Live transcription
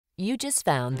You just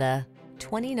found the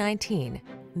 2019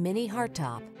 Mini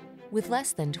Hardtop. With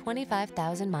less than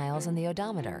 25,000 miles on the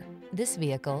odometer, this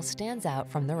vehicle stands out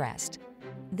from the rest.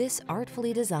 This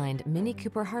artfully designed Mini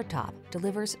Cooper hardtop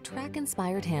delivers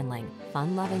track-inspired handling,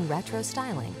 fun-loving retro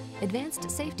styling, advanced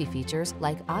safety features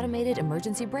like automated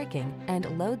emergency braking,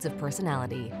 and loads of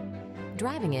personality.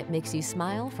 Driving it makes you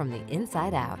smile from the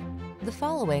inside out. The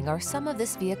following are some of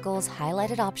this vehicle's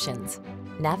highlighted options: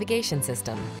 navigation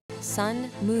system, sun,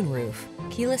 moonroof,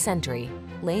 keyless entry,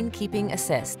 lane keeping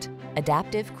assist,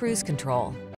 adaptive cruise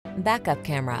control, backup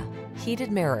camera,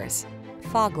 heated mirrors,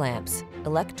 fog lamps,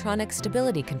 electronic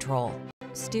stability control,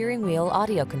 steering wheel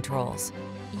audio controls.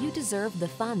 You deserve the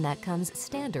fun that comes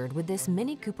standard with this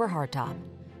Mini Cooper hardtop.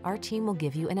 Our team will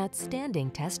give you an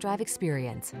outstanding test drive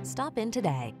experience. Stop in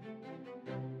today.